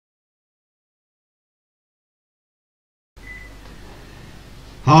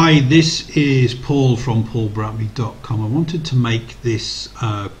Hi, this is Paul from paulbradley.com. I wanted to make this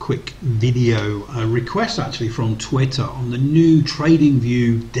quick video, a request actually from Twitter on the new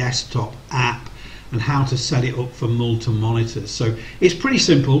TradingView desktop app and how to set it up for multi-monitors. So it's pretty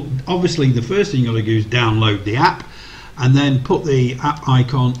simple. Obviously the first thing you're going to do is download the app and then put the app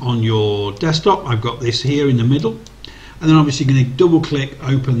icon on your desktop. I've got this here in the middle. And then obviously you're going to double click,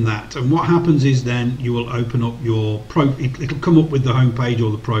 open that, and what happens is then you will open up your it'll come up with the home page or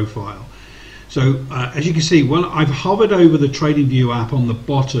the profile. So as you can see, well, I've hovered over the TradingView app on the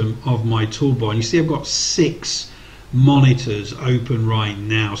bottom of my toolbar, and you see I've got 6 monitors open right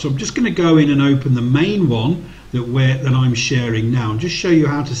now. So I'm just going to go in and open the main one that I'm sharing now and just show you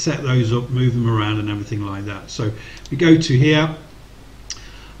how to set those up, move them around and everything like that. So we go to here.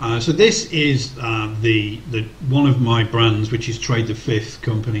 So this is one of my brands, which is Trade the Fifth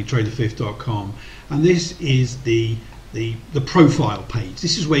company, TradeTheFifth.com, and this is the profile page.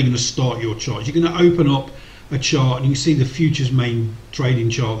 This is where you're going to start your chart. You're going to open up a chart and you can see the futures main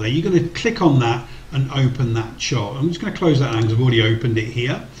trading chart there. You're going to click on that and open that chart. I'm just going to close that now because I've already opened it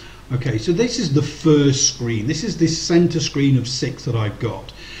here. Okay, so this is the first screen. This is this center screen of 6 that I've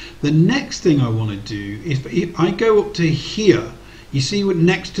got. The next thing I want to do is if I go up to here. You see what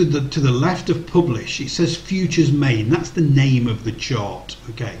next to the left of publish, it says futures main. That's the name of the chart.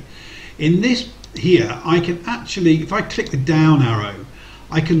 Okay. In this here, I can actually, if I click the down arrow,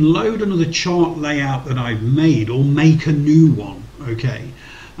 I can load another chart layout that I've made or make a new one. Okay.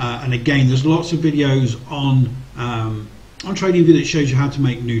 And again, there's lots of videos on TradingView that shows you how to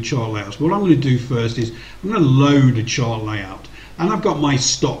make new chart layouts. What I'm going to do first is I'm going to load a chart layout. And I've got my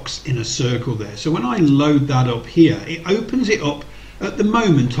stocks in a circle there. So when I load that up here, it opens it up at the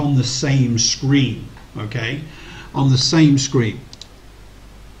moment on the same screen. Okay, on the same screen.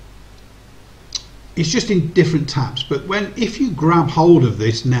 It's just in different tabs, but if you grab hold of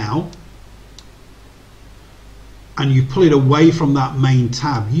this now and you pull it away from that main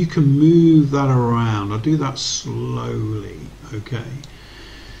tab, you can move that around. I'll do that slowly. Okay,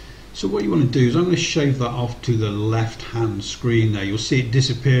 so what you want to do is I'm going to shave that off to the left hand screen there. You'll see it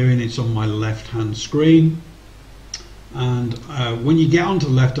disappearing. It's on my left hand screen. And when you get onto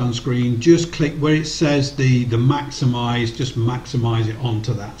the left hand screen, just click where it says the maximize, just maximize it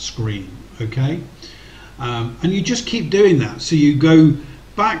onto that screen. Okay, and you just keep doing that. So you go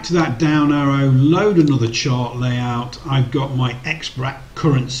back to that down arrow, load another chart layout. I've got my extract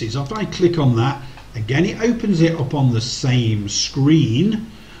currencies. After I click on that, again it opens it up on the same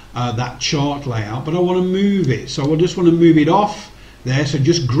screen, that chart layout, but I want to move it. So I just want to move it off there. So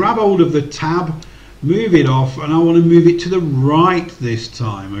just grab hold of the tab, move it off, and I want to move it to the right this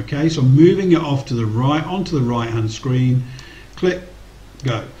time. Okay, so I'm moving it off to the right, onto the right hand screen. Click,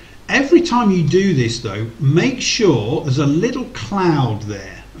 go. Every time you do this though, make sure there's a little cloud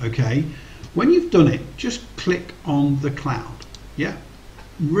there. Okay, when you've done it, just click on the cloud. Yeah,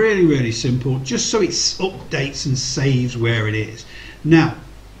 really simple, just so it updates and saves where it is. Now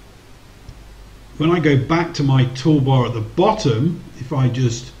when I go back to my toolbar at the bottom, if I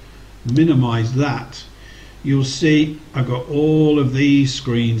just minimize that, you'll see I've got all of these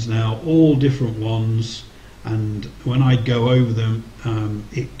screens now, all different ones, and when I go over them,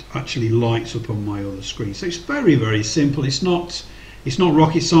 it actually lights up on my other screen. So it's very simple. It's not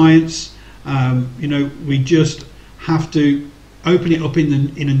rocket science. You know, we just have to open it up in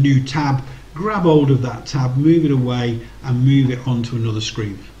a new tab, grab hold of that tab, move it away and move it onto another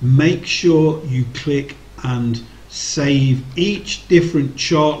screen. Make sure you click and save each different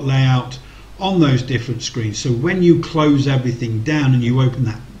chart layout on those different screens, so when you close everything down and you open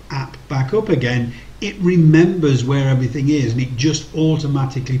that app back up again, it remembers where everything is and it just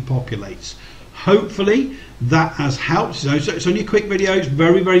automatically populates. Hopefully that has helped. So it's only a quick video, it's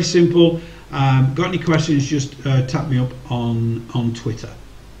very simple. Got any questions, just tap me up on Twitter.